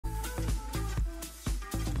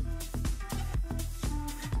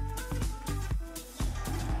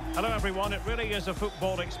Hello everyone, it really is a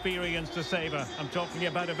football experience to savour. I'm talking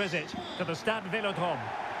about a visit to the Stade Vélodrome.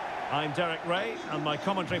 I'm Derek Ray, and my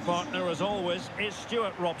commentary partner, as always, is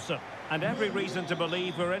Stuart Robson. And every reason to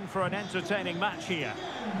believe we're in for an entertaining match here.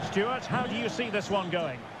 Stuart, how do you see this one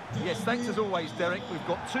going? Yes, thanks as always, Derek. We've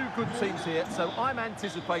got two good teams here, so I'm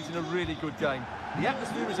anticipating a really good game. The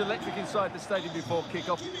atmosphere is electric inside the stadium before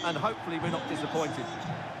kick-off, and hopefully we're not disappointed.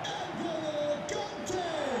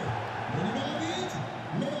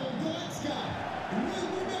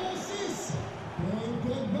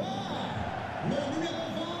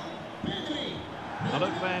 A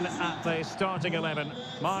look then at the starting 11.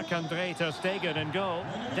 Marc-André ter Stegen in goal.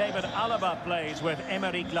 David Alaba plays with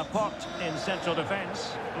Aymeric Laporte in central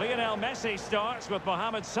defence. Lionel Messi starts with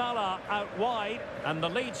Mohamed Salah out wide. And the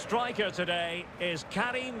lead striker today is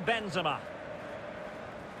Karim Benzema.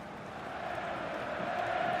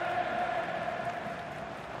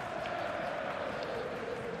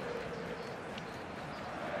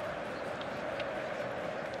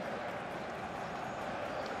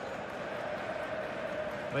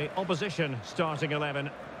 The opposition starting 11.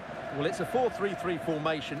 Well, it's a 4-3-3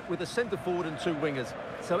 formation with a centre forward and two wingers.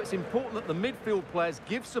 So it's important that the midfield players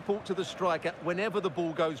give support to the striker whenever the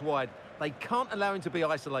ball goes wide. They can't allow him to be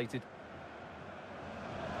isolated.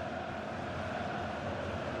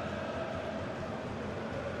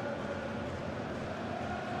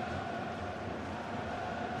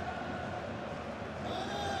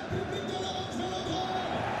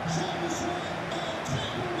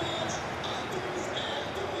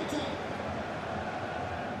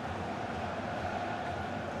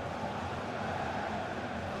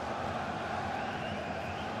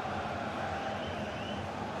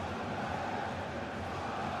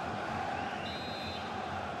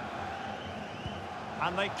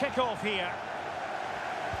 And they kick off here.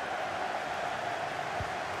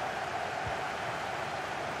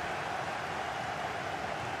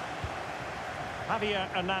 Javier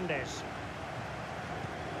Hernandez.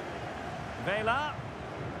 Vela.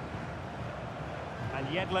 And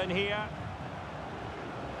Yedlin here.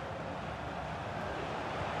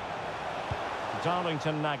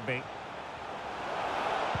 Darlington Nagby.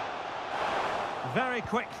 Very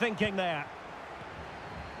quick thinking there.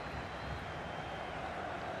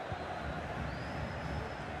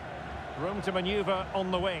 Room to manoeuvre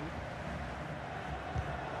on the wing.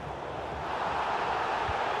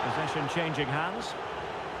 Possession changing hands.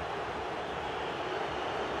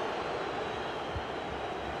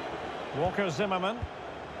 Walker Zimmerman.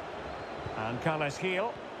 And Carles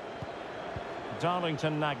Gil.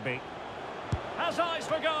 Darlington Nagby. Has eyes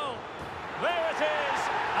for goal. There it is.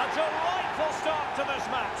 A delightful start to this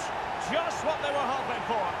match. Just what they were hoping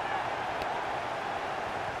for.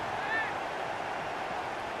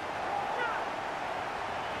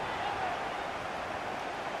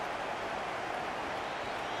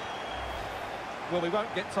 Well, we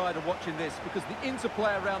won't get tired of watching this because the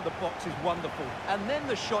interplay around the box is wonderful. And then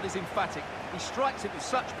the shot is emphatic. He strikes it with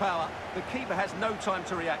such power, the keeper has no time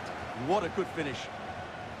to react. What a good finish.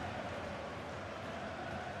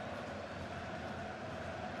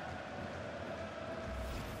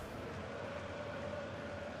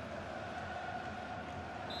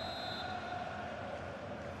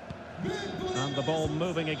 And the ball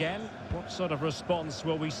moving again. What sort of response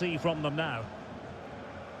will we see from them now?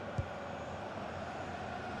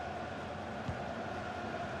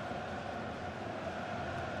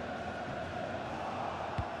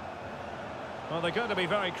 Well, they're going to be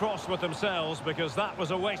very cross with themselves because that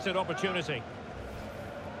was a wasted opportunity.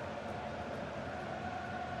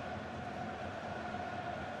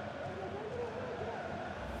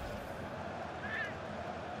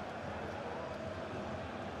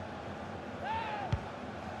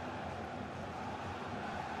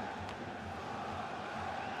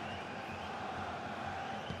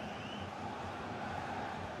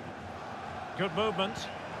 Good movement.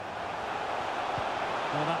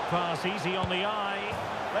 Well, that pass easy on the eye.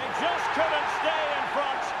 They just couldn't stay in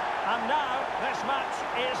front. And now this match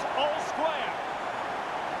is all square.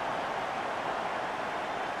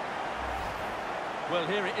 Well,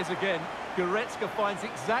 here it is again. Goretzka finds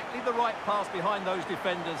exactly the right pass behind those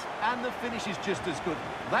defenders. And the finish is just as good.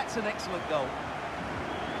 That's an excellent goal.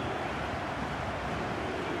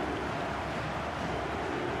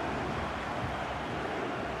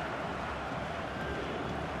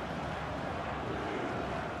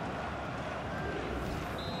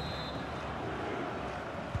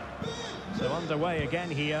 So underway again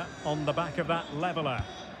here on the back of that leveller.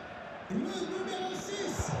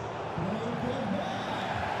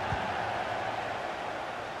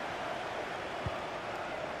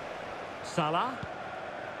 Salah.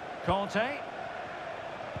 Conte.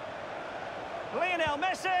 Lionel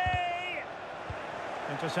Messi!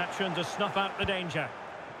 Interception to snuff out the danger.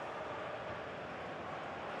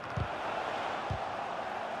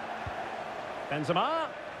 Benzema.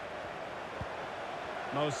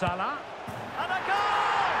 Mo Salah. And a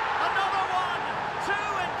goal! Another one! Two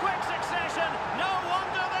in quick succession. No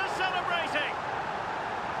wonder they're celebrating.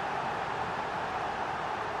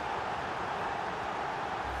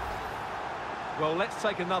 Well, let's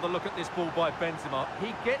take another look at this ball by Benzema.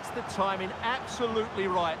 He gets the timing absolutely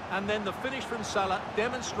right, and then the finish from Salah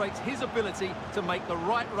demonstrates his ability to make the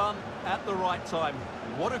right run at the right time.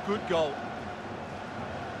 What a good goal.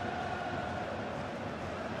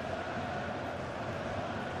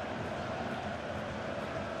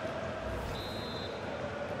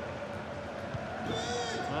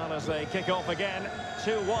 Well, as they kick off again,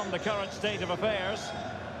 2-1 the current state of affairs.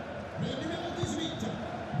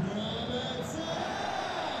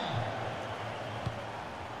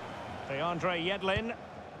 DeAndre Yedlin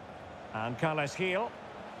and Carles Gil.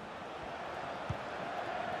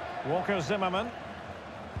 Walker Zimmerman.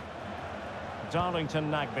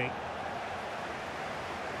 Darlington Nagby.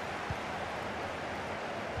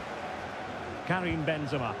 Karim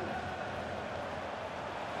Benzema.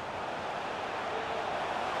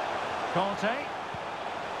 Conte.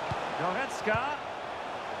 Goretzka.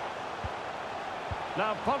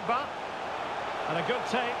 Now Pogba. And a good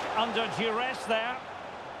take under duress there.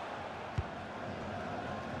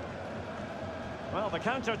 Well, the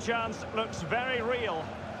counter chance looks very real.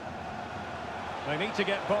 They need to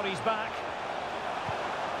get bodies back.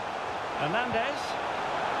 Hernandez.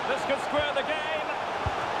 This could square the game.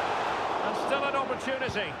 And still an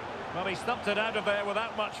opportunity. Well, he stumped it out of there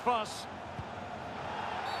without much fuss.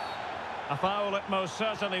 A foul it most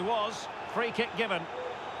certainly was. Free kick given.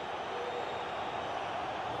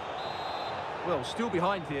 Well, still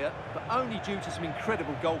behind here, but only due to some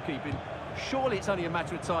incredible goalkeeping. Surely it's only a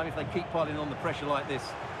matter of time if they keep piling on the pressure like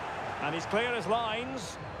this. And he's clear as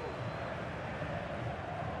lines.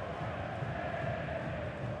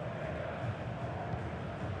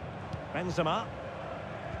 Benzema.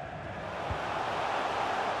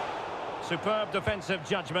 Superb defensive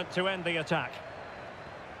judgment to end the attack.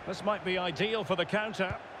 This might be ideal for the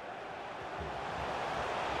counter.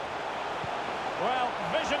 Well,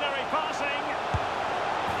 visionary passing.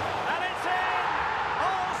 And it's in!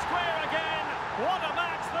 All square again. What a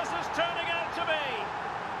match this is turning out to be.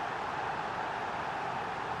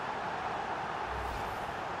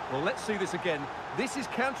 Well, let's see this again. This is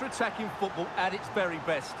counter-attacking football at its very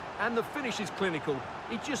best. And the finish is clinical.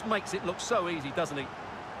 He just makes it look so easy, doesn't he?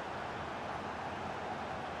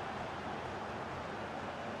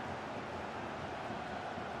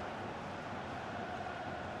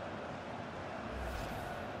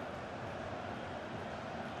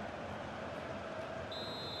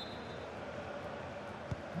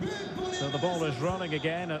 So the ball is running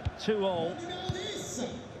again at 2-2.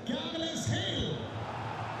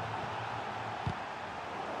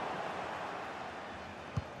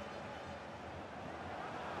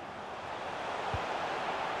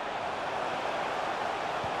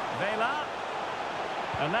 Vela.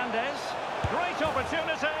 Hernandez. Great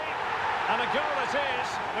opportunity. And a goal it is.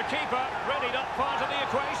 The keeper readied up part of the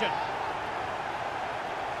equation.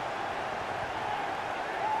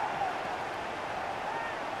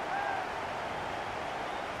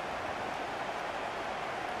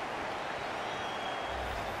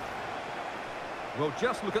 Well,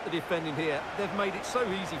 just look at the defending here. They've made it so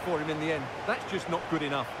easy for him in the end. That's just not good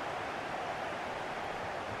enough.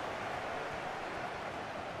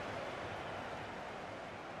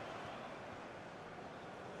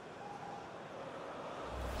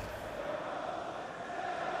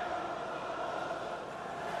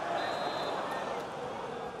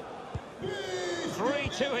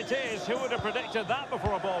 It is. Who would have predicted that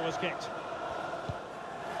before a ball was kicked?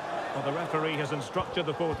 Well, the referee has instructed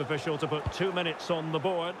the fourth official to put 2 minutes on the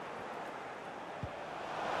board.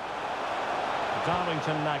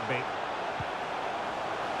 Darlington Nagby.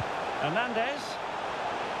 Hernandez.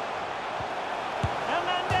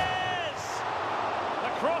 Hernandez! The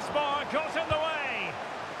crossbar got in the way.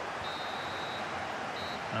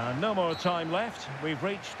 And no more time left. We've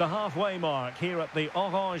reached the halfway mark here at the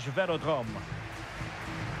Orange Velodrome.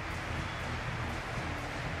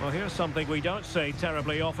 Well, here's something we don't say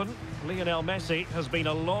terribly often. Lionel Messi has been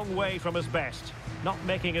a long way from his best. Not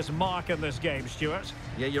making his mark in this game, Stuart.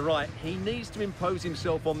 Yeah, you're right. He needs to impose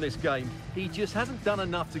himself on this game. He just hasn't done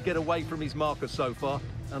enough to get away from his marker so far.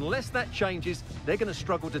 Unless that changes, they're going to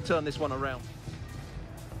struggle to turn this one around.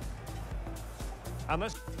 And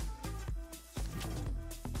this...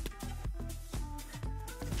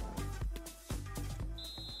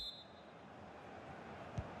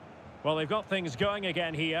 Well, they've got things going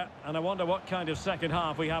again here, and I wonder what kind of second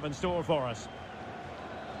half we have in store for us.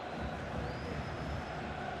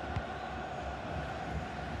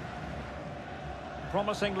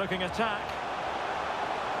 Promising looking attack.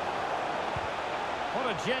 What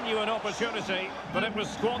a genuine opportunity, but it was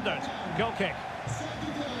squandered. Goal kick.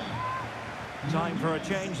 Time for a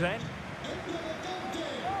change then.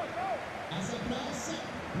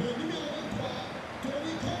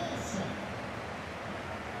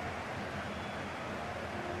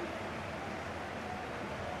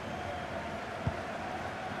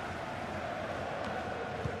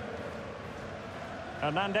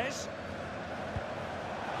 Hernandez.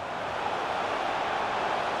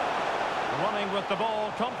 Running with the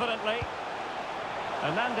ball confidently.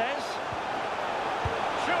 Hernandez.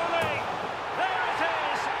 Surely! There it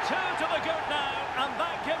is! 2 to the good now, and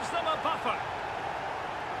that gives them a buffer.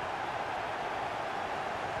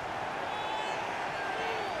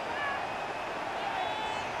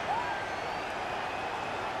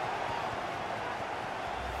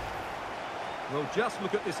 Well, just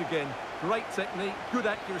look at this again. Great technique, good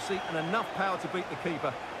accuracy, and enough power to beat the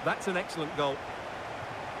keeper. That's an excellent goal.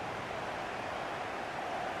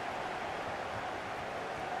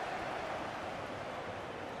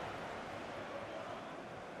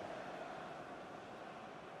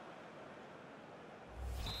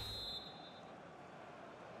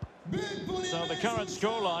 So the current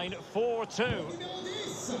scoreline, 4-2.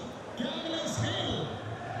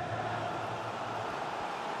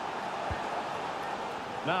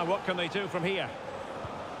 Now, what can they do from here?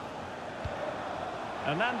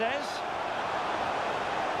 Hernandez.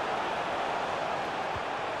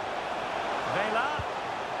 Vela.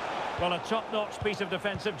 Well, a top-notch piece of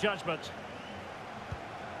defensive judgment.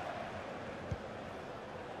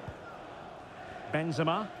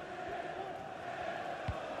 Benzema.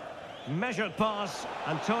 Measured pass,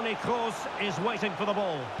 and Toni Kroos is waiting for the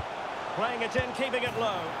ball. Playing it in, keeping it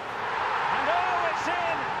low. And oh, it's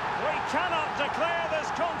in! We cannot declare this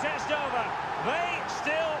contest over. They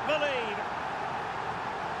still believe.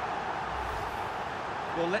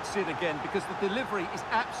 Well, let's see it again, because the delivery is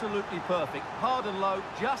absolutely perfect. Hard and low,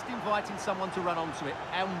 just inviting someone to run onto it.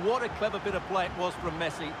 And what a clever bit of play it was from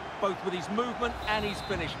Messi, both with his movement and his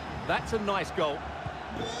finish. That's a nice goal.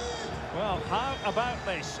 Well, how about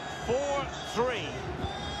this? 4-3.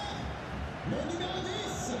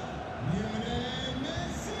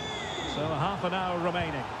 So half an hour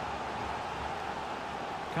remaining.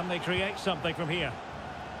 Can they create something from here?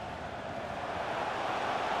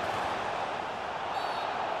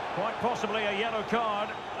 Quite possibly a yellow card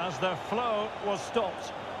as the flow was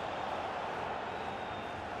stopped.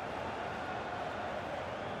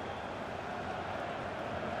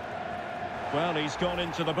 Well, he's gone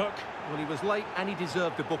into the book. Well, he was late and he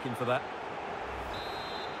deserved a booking for that.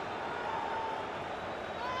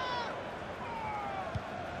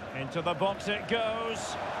 Into the box it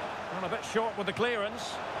goes. Well, a bit short with the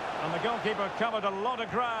clearance. And the goalkeeper covered a lot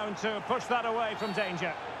of ground to push that away from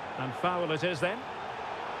danger. And foul it is then.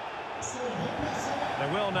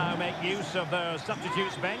 They will now make use of their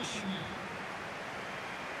substitutes bench.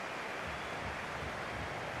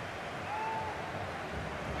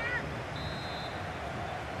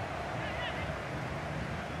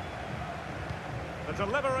 The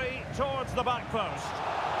delivery towards the back post.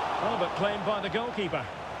 Oh, but claimed by the goalkeeper.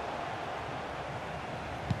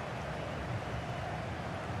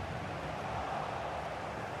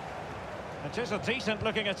 It is a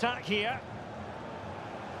decent-looking attack here.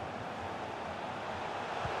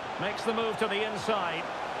 Makes the move to the inside.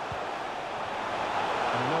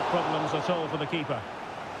 And no problems at all for the keeper.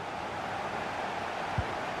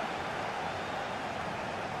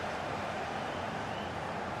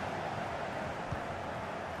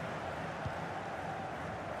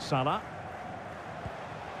 Salah.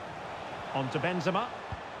 On to Benzema.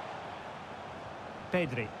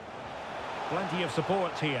 Pedri. Plenty of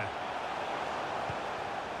support here.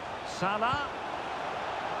 Salah.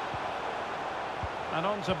 And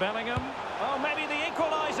on to Bellingham. Oh, maybe the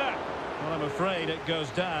equaliser. Well, I'm afraid it goes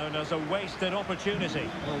down as a wasted opportunity.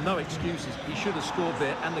 Well, no excuses. He should have scored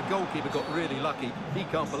there, and the goalkeeper got really lucky. He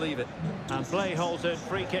can't believe it. And play halted,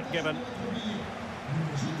 free kick given.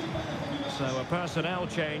 So a personnel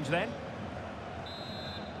change then.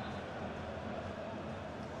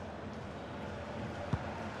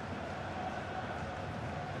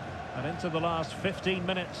 And into the last 15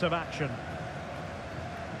 minutes of action.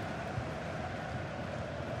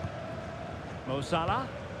 Mo Salah.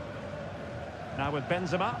 Now with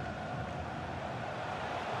Benzema.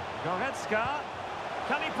 Goretzka.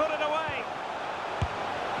 Can he put it away?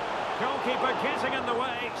 Goalkeeper getting in the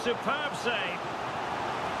way. Superb save.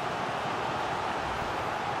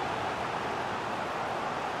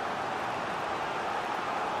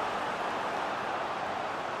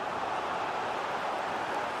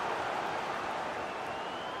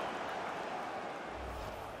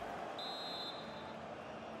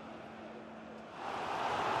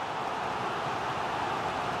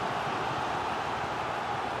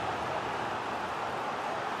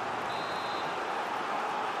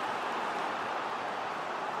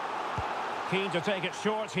 Keen to take it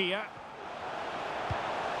short here.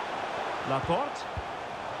 Laporte.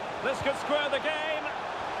 This could square the game.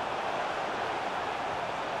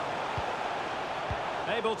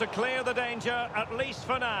 Able to clear the danger, at least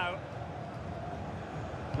for now.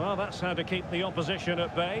 Well, that's how to keep the opposition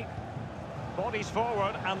at bay. Bodies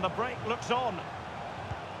forward and the break looks on.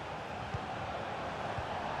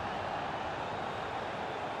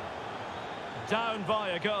 Down by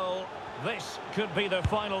a goal. This could be the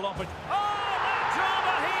final opportunity. Oh, that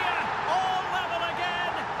drama here! All level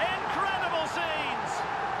again! Incredible scenes!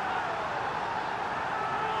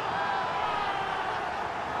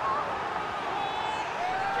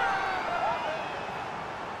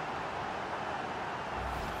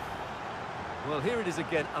 Well, here it is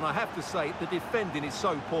again, and I have to say, the defending is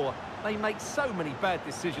so poor. They make so many bad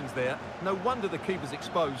decisions there. No wonder the keeper's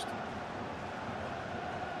exposed.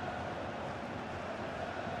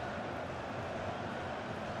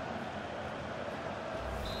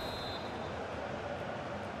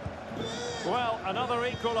 Well, another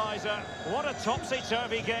equaliser. What a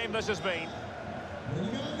topsy-turvy game this has been.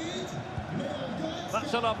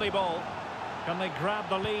 That's a lovely ball. Can they grab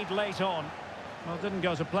the lead late on? Well, it didn't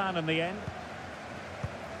go to plan in the end.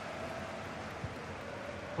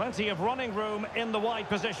 Plenty of running room in the wide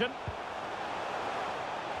position.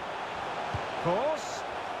 Course.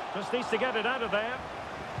 Just needs to get it out of there.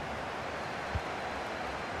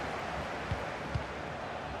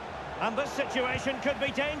 And this situation could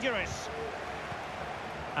be dangerous.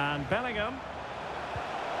 And Bellingham.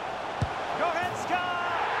 Goretzka!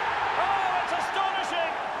 Oh, it's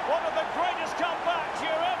astonishing! One of the greatest comebacks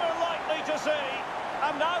you're ever likely to see.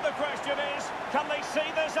 And now the question is, can they see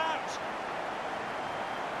this out?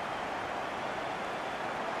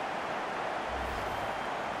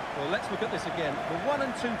 Well, let's look at this again. The 1-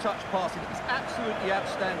 and 2-touch passing is absolutely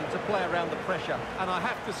outstanding to play around the pressure. And I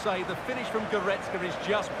have to say, the finish from Goretzka is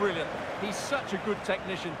just brilliant. He's such a good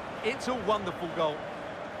technician. It's a wonderful goal.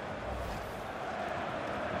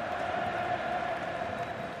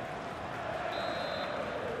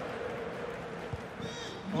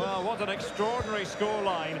 Well, what an extraordinary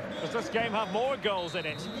scoreline. Does this game have more goals in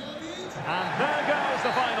it? And there goes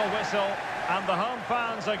the final whistle. And the home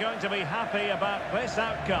fans are going to be happy about this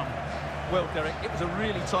outcome. Well, Derek, it was a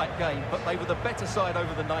really tight game, but they were the better side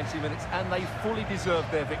over the 90 minutes, and they fully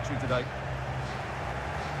deserved their victory today.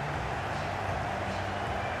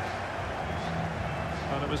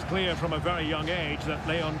 Well, it was clear from a very young age that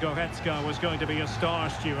Leon Goretzka was going to be a star,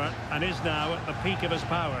 Stuart, and is now at the peak of his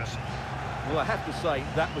powers. Well, I have to say,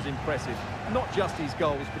 that was impressive. Not just his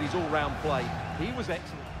goals, but his all-round play. He was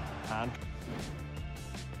excellent. And